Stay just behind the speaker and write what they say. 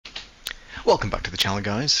Welcome back to the channel,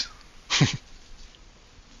 guys.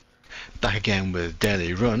 Back again with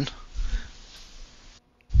Daily Run.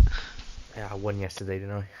 Yeah, I won yesterday,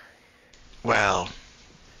 didn't I? Well,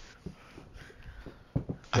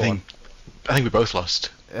 I Go on. think I think we both lost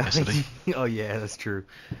yesterday. Oh yeah, that's true.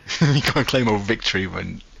 You can't claim a victory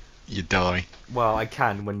when you die. Well, I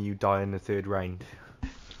can when you die in the third round,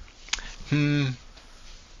 Hmm.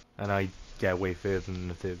 and I get way further than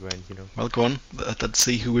the third round, you know. Well, go on. Let's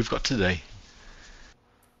see who we've got today.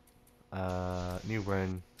 New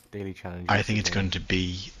round, daily challenge. I think it's going to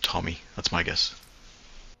be Tommy. That's my guess.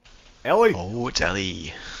 Ellie! Oh, it's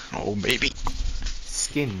Ellie. Oh, maybe.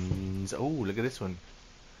 Skins. Oh, look at this one.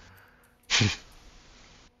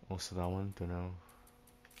 Also that one, don't know.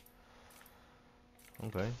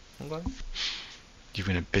 Okay. You've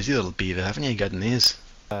been a busy little beaver, haven't you, getting these?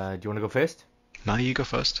 Do you want to go first? Now you go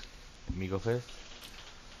first. Let me go first.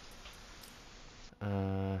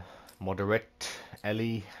 Moderate.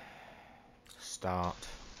 Ellie. Start.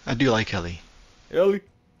 I do like Ellie. Ellie.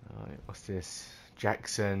 Alright, what's this?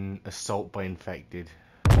 Jackson, assault by infected.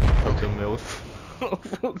 Fuck the mold. Fuck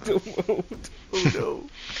the mold. Oh no.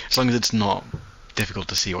 As long as it's not difficult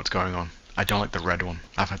to see what's going on. I don't like the red one.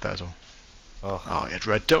 I've had that as well. Oh, yeah,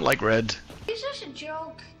 red. Don't like red. Is this a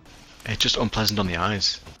joke? It's just unpleasant on the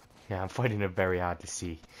eyes. Yeah, I'm finding it very hard to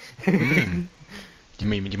see. You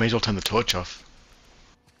may as well turn the torch off.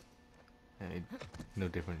 No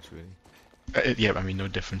difference really. Yeah, I mean no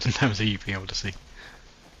difference in terms of you being able to see.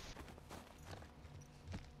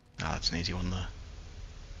 Ah, that's an easy one there.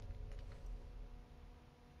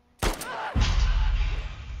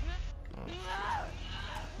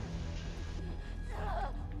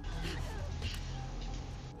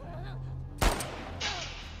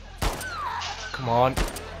 Come on.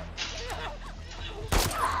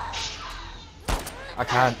 I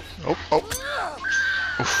can't. Oh. Oof.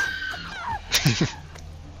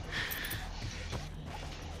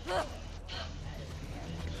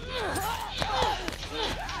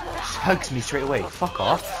 Just hugs me straight away. Fuck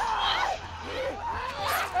off.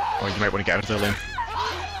 Oh, you might want to get out of there, Liam.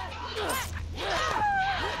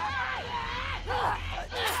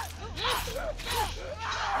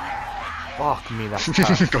 Fuck me, that's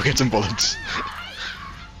tough. Go get some bullets.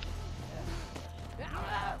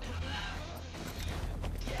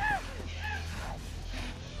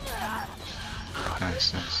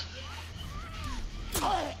 Nice.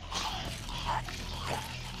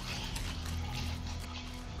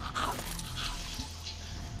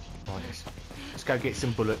 Right, let's go get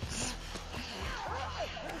some bullets.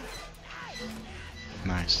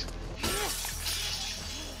 Nice.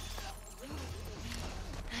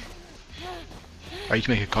 Oh, you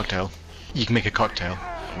can make a cocktail. You can make a cocktail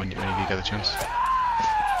whenever you get the chance.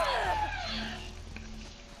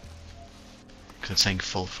 Because it's saying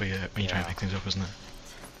full for you when you try and pick things up, isn't it?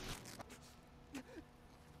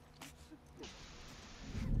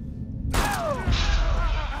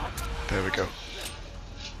 There we go.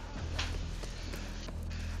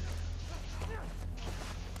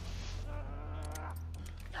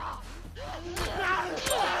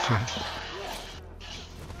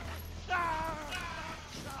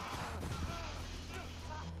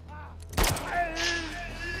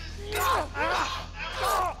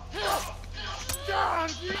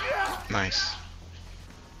 Nice.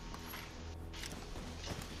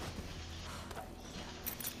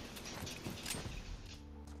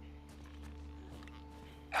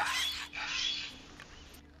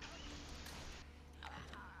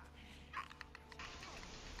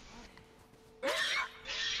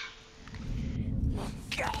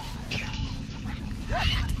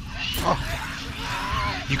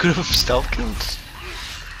 Oh, you could have stealth killed.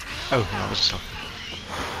 Oh, no, that was a stealth.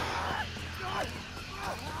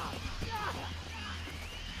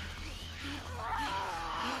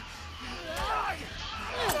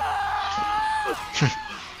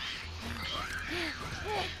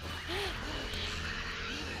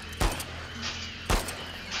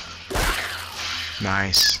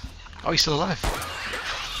 Nice. Oh, he's still alive.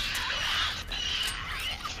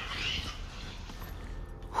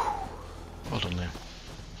 Well done, Liam.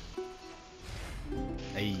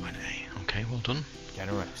 Hey, Okay, well done.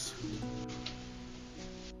 generous.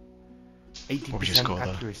 What was your score 80%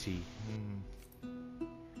 there? accuracy.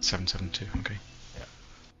 772, okay. Yeah.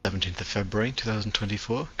 17th of February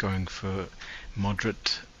 2024, going for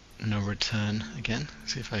moderate no return again.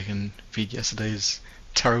 See if I can beat yesterday's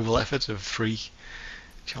terrible effort of 3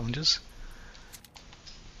 challenges.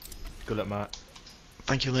 Good luck, Matt.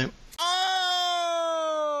 Thank you, Liam.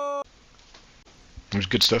 It was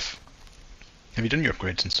good stuff. Have you done your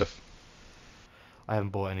upgrades and stuff? I haven't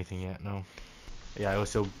bought anything yet, no. Yeah, I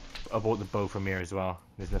also I bought the bow from here as well.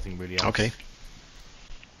 There's nothing really else. Okay.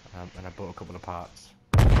 And I bought a couple of parts.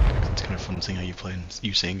 It's kind of fun seeing how you play and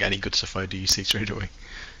you seeing any good stuff I do, you see straight away.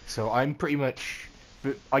 So I'm pretty much...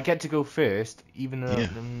 But I get to go first, even though... Yeah.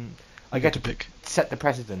 I get to pick. set the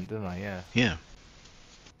precedent, don't I? Yeah. Yeah.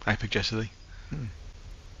 I picked yesterday.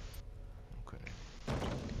 Okay.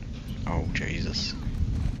 Oh, Jesus.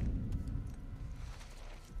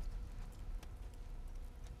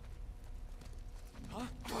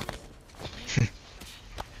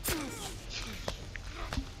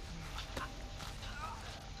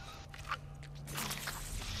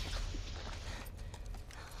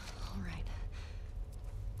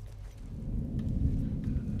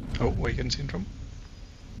 Oh, where are you getting seen from?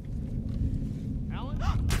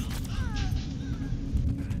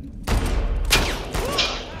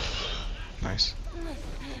 Nice.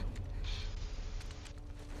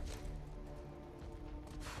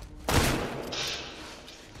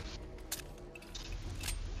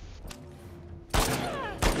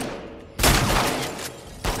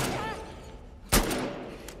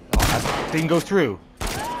 Oh, that didn't go through.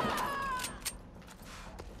 It's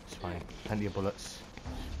fine. Plenty of bullets.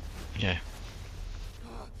 Yeah.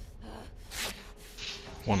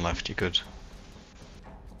 One left, you're good.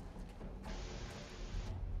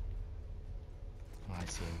 Oh, I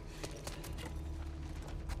see him.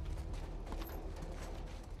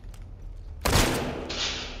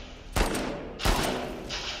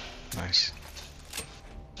 Nice.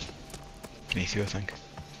 Beneath you, I think.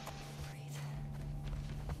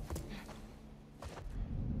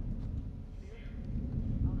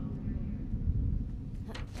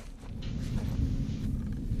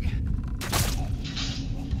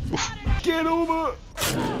 Oof. Get over!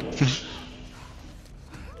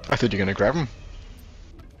 I thought you were gonna grab him.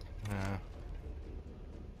 Yeah.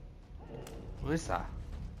 What is that?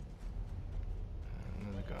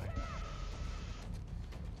 Another guy.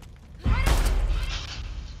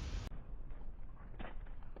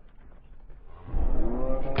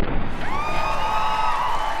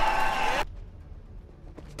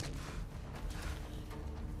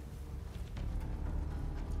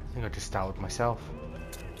 I think I just startled myself.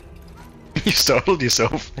 You startled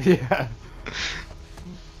yourself. Yeah.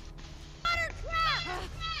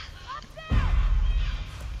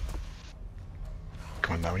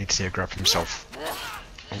 Come on now, we need to see her grab himself.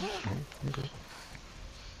 Oh, okay.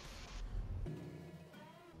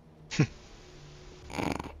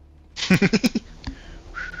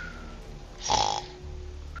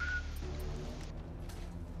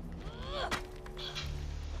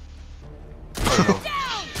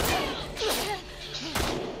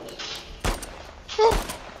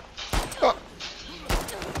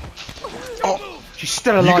 Oh, she's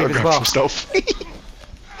still You alive gotta as grab well. some stuff.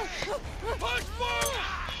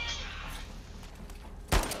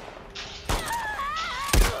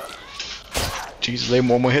 Jesus, lay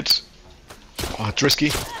one more hits. Oh, it's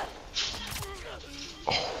risky.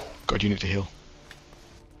 Oh, God, you need to heal.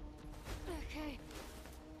 Okay.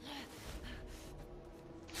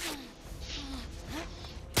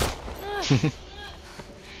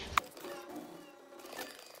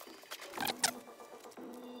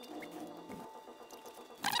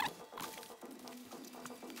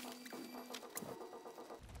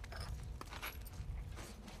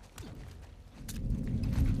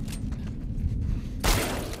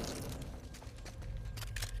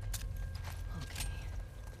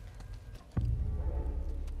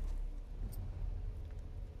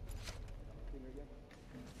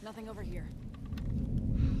 Nothing over here.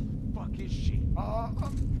 Fuck is she?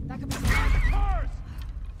 That could be Cars!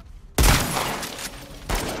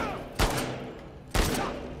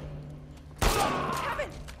 Kevin!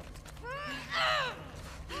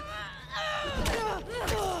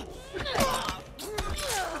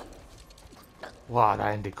 Wow, that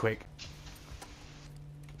ended quick.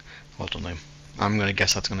 Well done, name. I'm gonna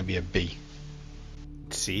guess that's gonna be a B.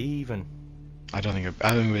 C even. I don't think it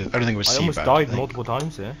was I C. almost bad, died think. multiple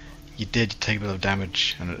times there. You did take a bit of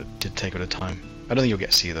damage, and it did take a bit of time. I don't think you'll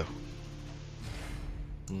get C though.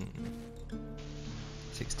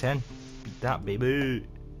 610. Beat that, baby.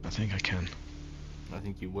 I think I can. I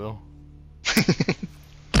think you will.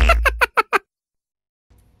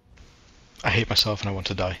 I hate myself and I want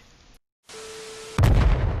to die.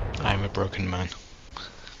 I am a broken man.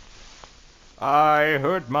 I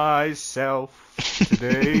hurt myself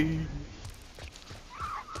today.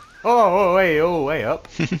 Oh, way up.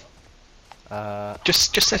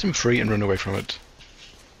 Just set him free and run away from it.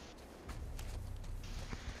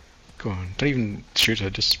 Go on, don't even shoot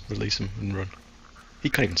her, just release him and run.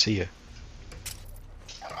 He can't even see you.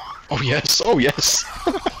 Oh yes, oh yes!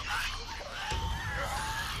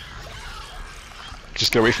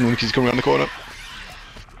 Just get away from him because he's coming around the corner.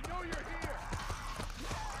 We know you're here.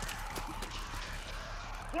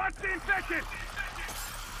 Watch the infected.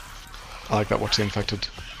 I like that, watch the infected.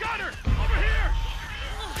 Got her. Over here.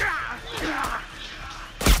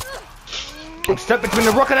 I'm stuck between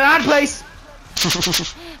the rock and an hard place!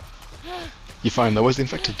 You fine though, where's the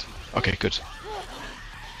infected? Okay, good.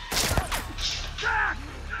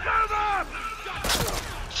 Move up.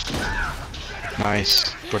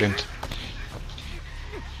 Nice, brilliant.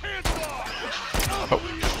 Oh.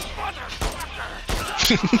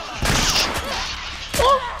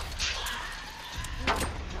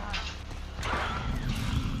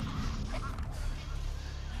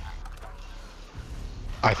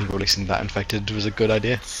 I think releasing that infected was a good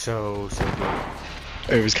idea. So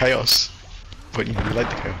good. It was chaos, but you know, we like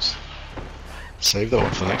the chaos. Save that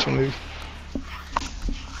one for the next one, maybe.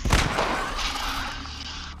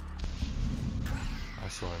 I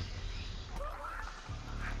saw him.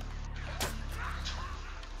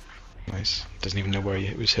 Nice. Doesn't even know where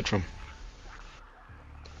he was hit from.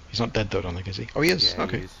 He's not dead though, I don't think, is he? Oh, he is. Yeah,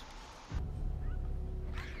 okay. he is.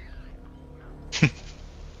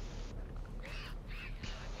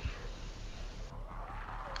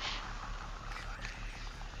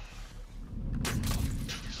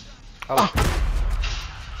 Oh.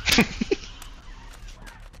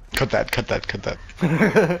 Cut that.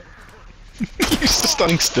 You're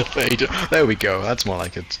stunning still, Ada. There we go, that's more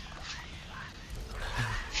like it.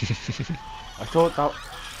 I thought that.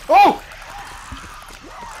 Oh!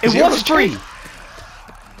 It Is he was on free! chain?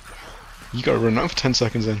 You gotta run out for 10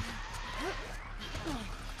 seconds then.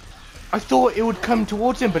 I thought it would come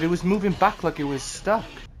towards him, but it was moving back like it was stuck.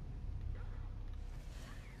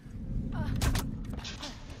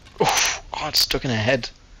 Oof. Oh, it's stuck in her head.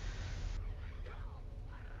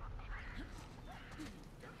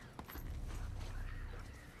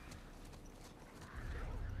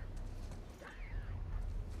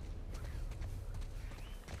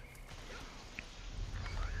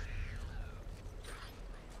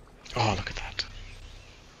 Oh, look at that.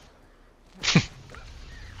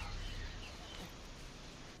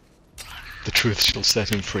 The truth shall set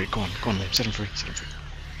him free. Go on, Liam, set him free, set him free.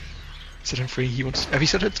 Set him free, he wants... Have you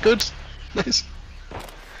said it's good? Nice.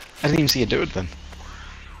 I didn't even see you do it then.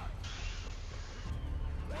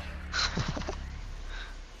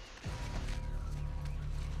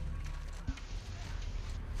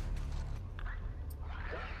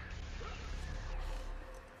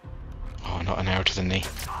 Oh, not an arrow to the knee.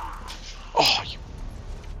 Oh, you...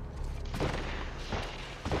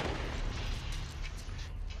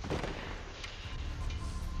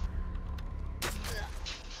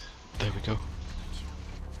 There we go.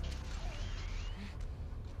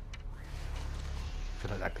 I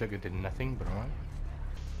feel like that clicker did nothing, but alright.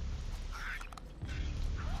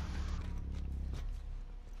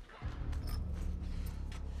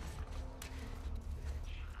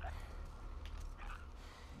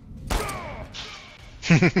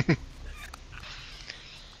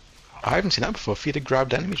 I haven't seen that before. Feed a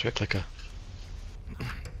grabbed enemy to a clicker.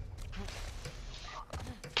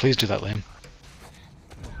 Please do that, Liam.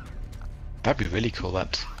 That'd be really cool,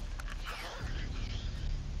 that.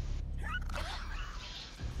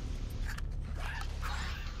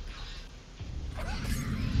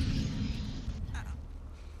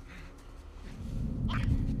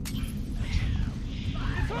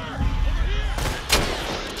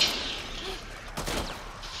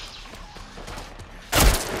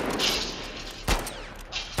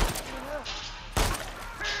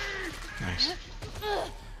 Nice.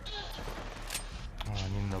 Oh, I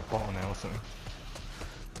need a bottle now or something.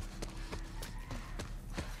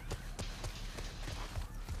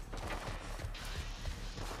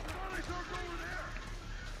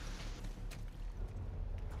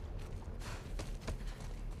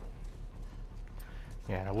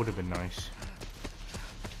 Yeah, that would have been nice.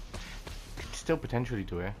 Could still potentially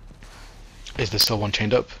do it. Is there still one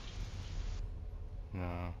chained up?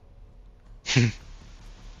 No.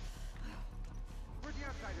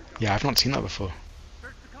 Yeah, I've not seen that before.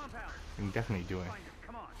 Search the compound. You can definitely do it. Find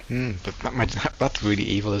him. Come on. But that's really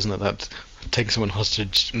evil, isn't it? That taking someone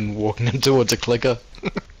hostage and walking them towards a clicker.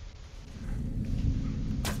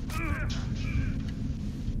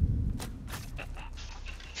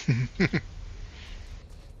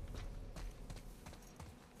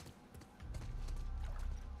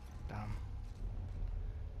 Damn.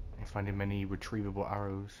 Ain't finding many retrievable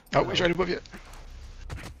arrows. Oh, he's right above you.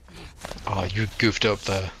 Oh, you goofed up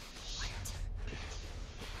there.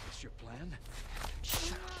 What's your plan?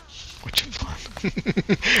 What's your plan?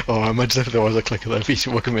 Oh, I imagine if there was a clicker there, if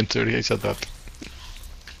you walk him into it, he said that.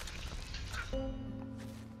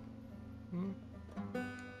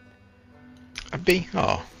 B?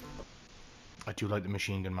 Oh, I do like the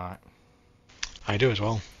machine gun, Mark. I do as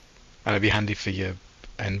well. And it'd be handy for your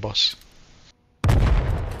end boss.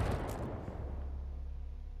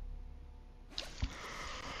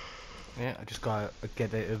 Yeah, I just got a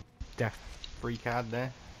get out of death free card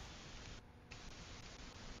there.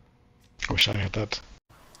 I wish I had that.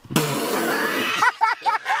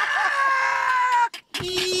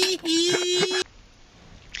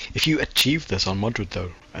 If you achieve this on Moderate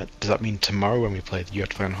though, does that mean tomorrow when we play you have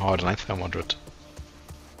to play on hard and I play on Moderate?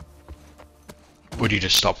 Would you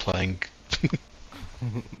just stop playing?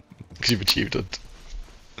 Because you've achieved it.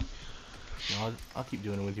 No, I'll keep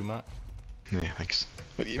doing it with you, Matt. Yeah, thanks.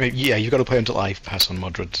 But yeah, you've got to play until I pass on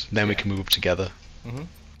Moderate, then we Yeah. can move together.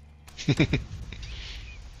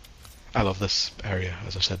 I love this area,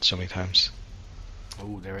 as I've said so many times.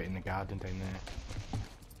 Oh, they're right in the garden down there.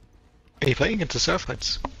 Are you playing against the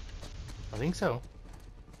Surflights? I think so.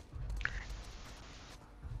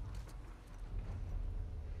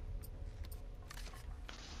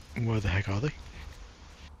 Where the heck are they?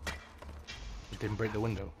 It didn't break the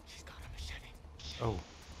window. Oh.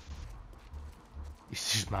 You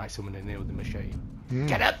just smacked someone in there with a machete.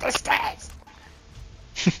 Get up the stairs!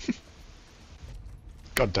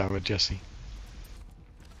 God damn it, Jesse.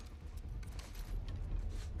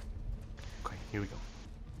 Okay, here we go.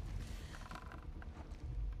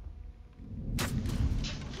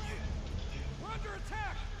 We're under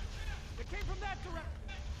attack! It came from that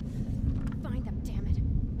direction! Find them, damn it.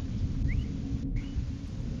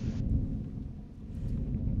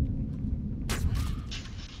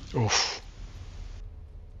 Oof.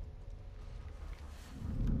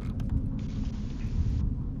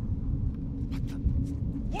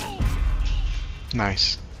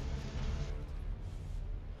 Nice.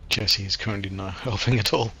 Jesse is currently not helping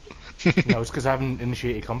at all. No, it's because I haven't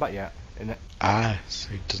initiated combat yet. And Ah, so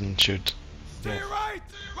he doesn't shoot. To your right!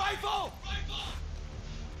 Rifle!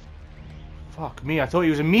 fuck me, I thought he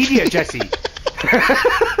was immediate, Jesse!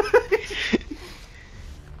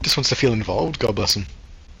 Just wants to feel involved, God bless him.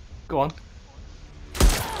 Go on.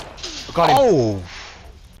 I got him. Oh!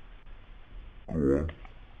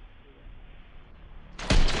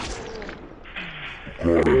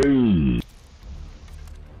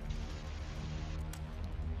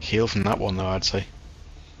 Heal from that one though, I'd say.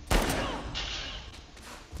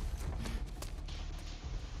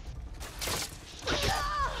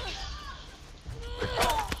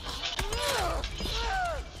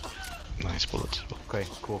 Nice bullet. Okay,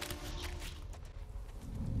 cool.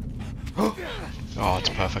 Oh, it's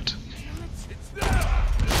perfect.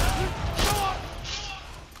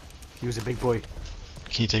 He was a big boy.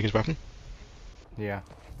 Can you take his weapon? Yeah.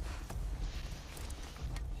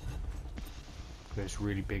 But it's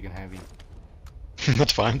really big and heavy.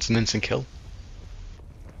 That's fine, it's an instant kill.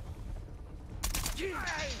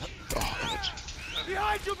 Oh,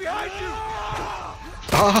 Behind you! Behind you!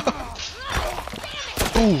 ah!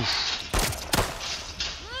 Oof!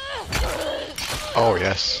 Oh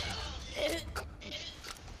yes.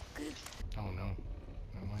 Oh no.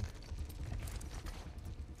 Never mind.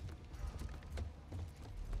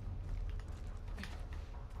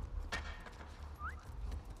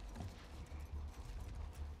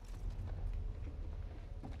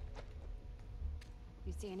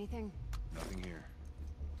 You see anything? Nothing here.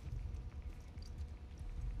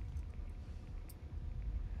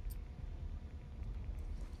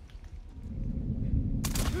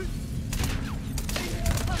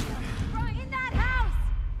 Right in that house!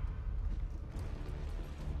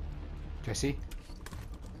 Jesse?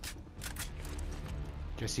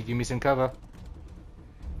 Jesse, give me some cover.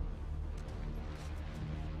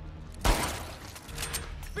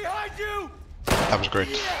 Behind you! That was great.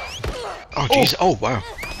 Oh jeez, oh wow.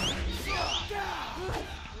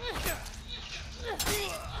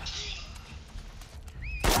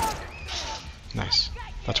 Nice.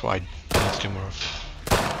 That's what I need to do more of.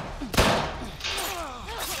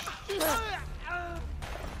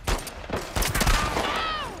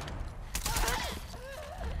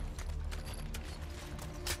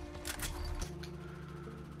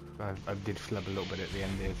 I did flub a little bit at the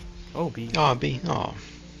end there. Oh, B. Oh, B. Oh.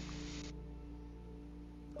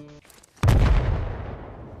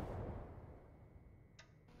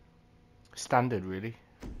 Standard, really.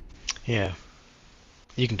 Yeah.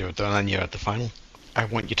 You can do it though, and then you're at the final. I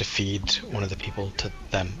want you to feed one of the people to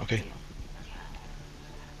them, okay?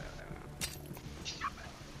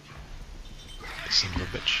 Son of a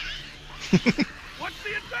bitch. What's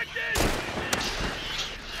the infected?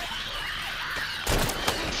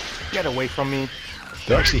 Get away from me.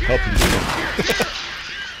 They're actually helping you.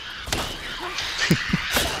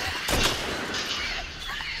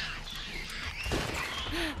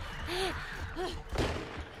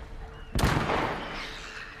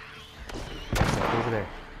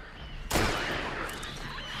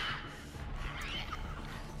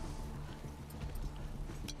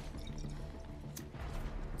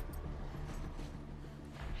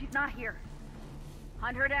 Not here.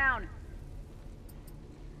 Hunt her down.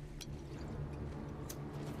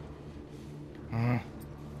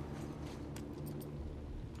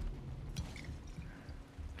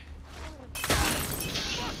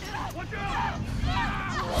 Watch out!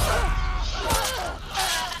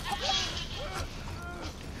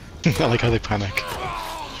 I like how they panic.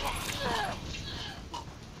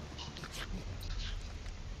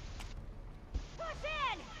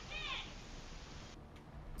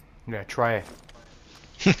 Yeah, try it.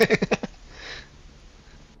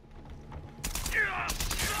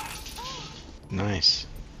 Nice.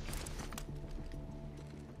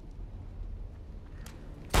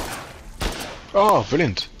 Oh,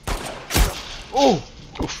 brilliant. Oh!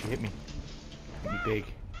 Oof. She hit me. Hit me big.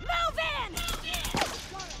 Move in!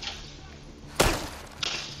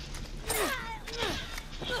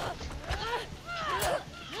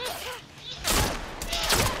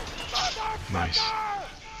 Nice.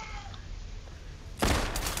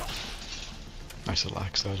 Nice little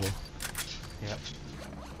axe there as well. Yep.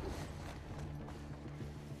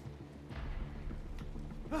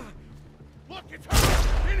 Look, it's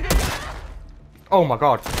her! In here! Oh my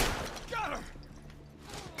god. Got her!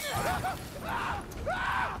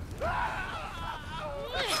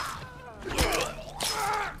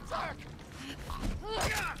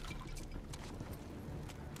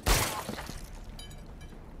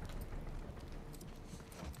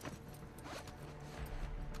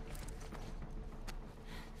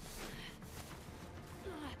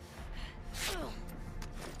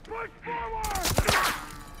 Push forward!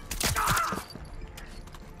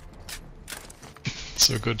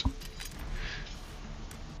 So good.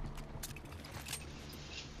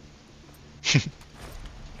 Here,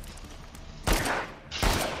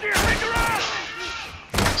 take her out!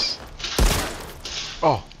 Nice.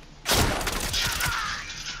 Oh,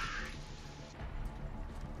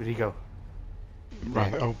 Where'd he go?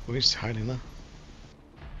 right. Oh, he's hiding there.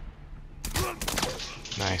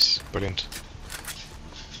 Nice. Brilliant.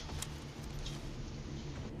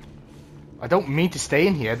 I don't mean to stay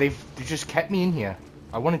in here. They just kept me in here.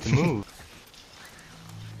 I wanted to move.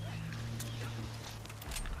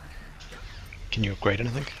 Can you upgrade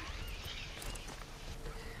anything?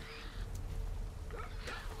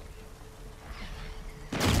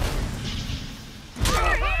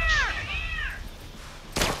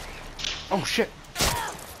 Oh shit!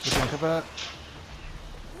 You can cover that.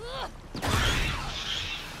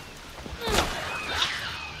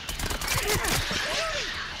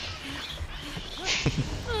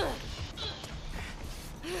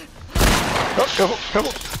 Oh, careful,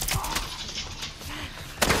 careful.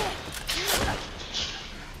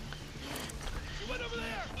 He went over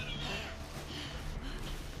there!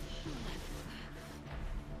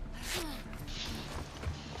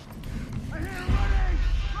 I hear him running!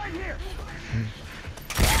 Right here!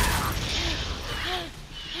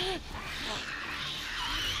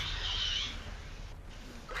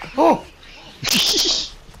 Oh!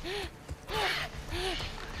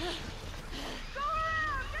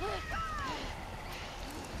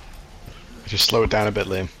 Just slow it down a bit,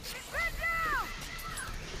 Liam.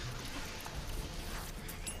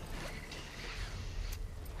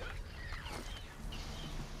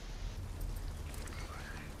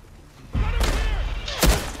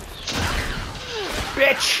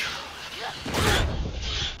 Bitch!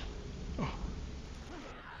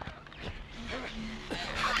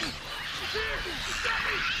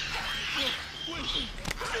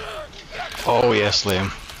 Oh yes,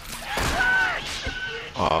 Liam.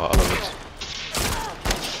 Oh, I love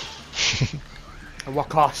At what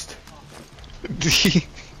cost? it.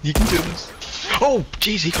 You can do this. Oh,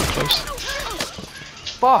 jeez, he got close.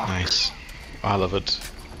 Fuck! Nice. I love it.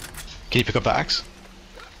 Can you pick up that axe?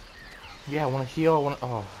 Yeah, I wanna heal, I wanna...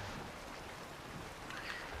 Oh.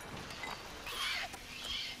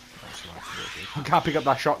 I can't pick up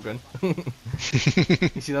that shotgun. You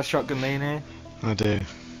see that shotgun laying here? I do.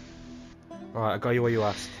 Alright, I got you what you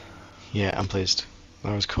asked. Yeah, I'm pleased.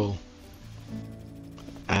 That was cool.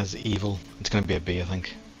 As evil. It's gonna be a B, I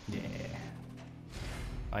think. Yeah.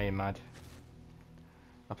 I am mad.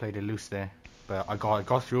 I played it loose there. But I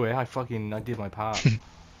got through it. I did my part.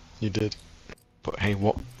 You did. But hey,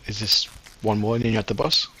 what is this? One more and you're at the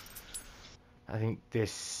bus? I think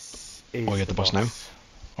this is Oh, you're at the bus now? boss.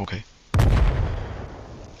 Okay.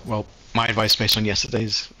 Well, my advice based on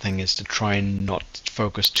yesterday's thing is to try and not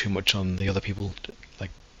focus too much on the other people. Like,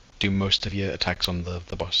 do most of your attacks on the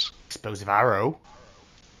boss. Explosive arrow.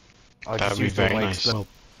 I That just would be used all very my nice. Well,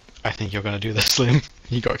 I think you're gonna do this, Liam.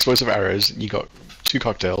 You got explosive arrows, you got 2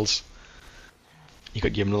 cocktails, you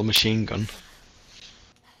got your little machine gun,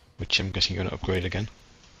 which I'm guessing you're gonna upgrade again.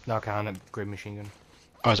 No, I can't. Great machine gun.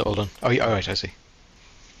 Oh, is it all done? Oh, yeah, alright, I see.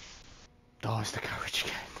 Oh, it's the garage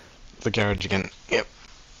again. The garage again. Yep.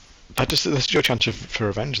 This is your chance for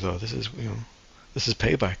revenge, though. This is, you know, this is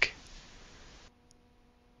payback.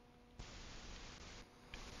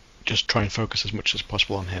 Just try and focus as much as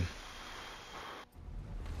possible on him.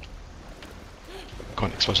 Go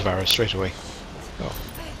on, explosive arrows straight away. Oh.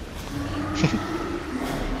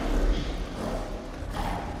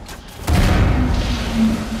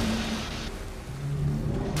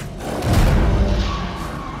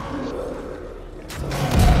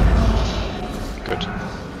 Good.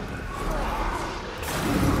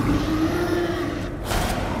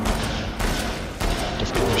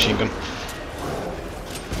 Definitely the machine gun.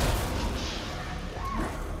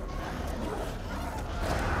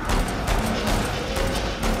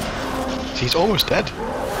 He's almost dead.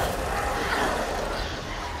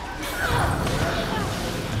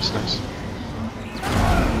 That's nice.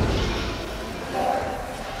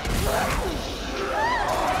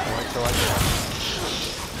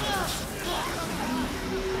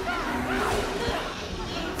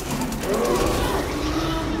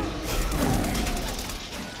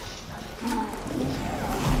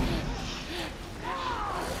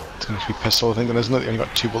 It's going to be pistol, I think, then isn't it? You only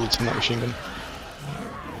got 2 bullets in that machine gun.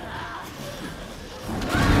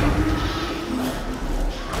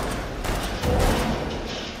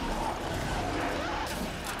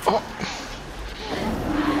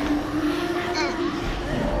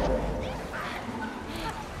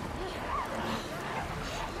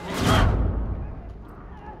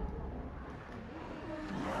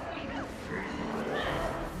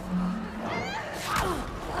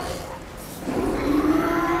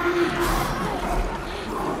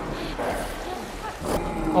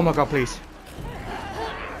 Oh my god, please.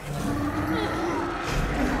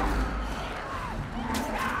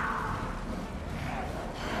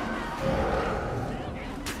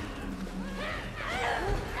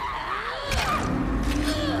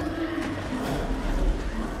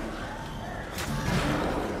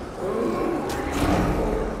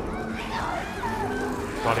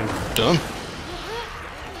 Got him. Done.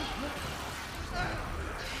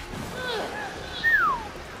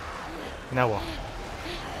 Now what?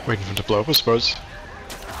 Waiting for him to blow up, I suppose.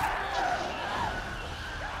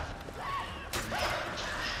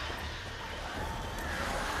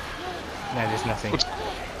 No, there's nothing. What's-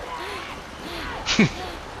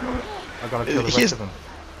 I gotta kill the He is- rest of them.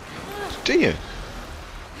 Do you?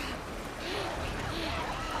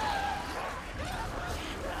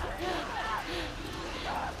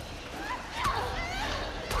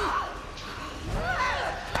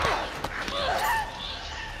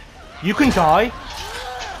 You can die!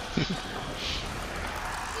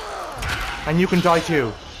 And you can die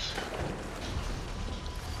too.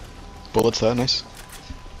 Bullets there, nice.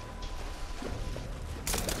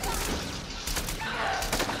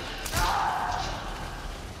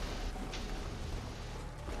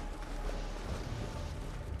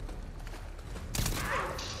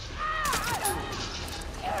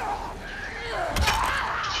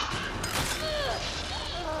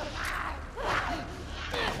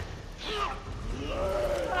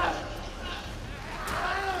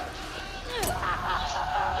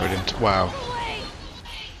 Brilliant. Wow.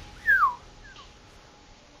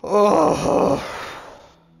 Oh.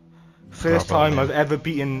 First Bravo, time man. I've ever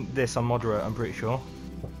beaten this on moderate, I'm pretty sure.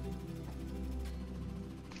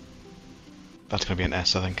 That's going to be an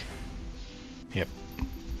S, I think. Yep.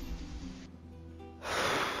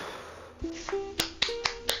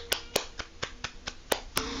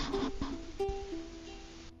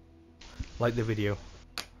 Like the video.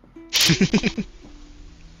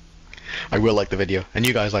 I will like the video, and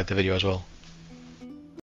you guys like the video as well.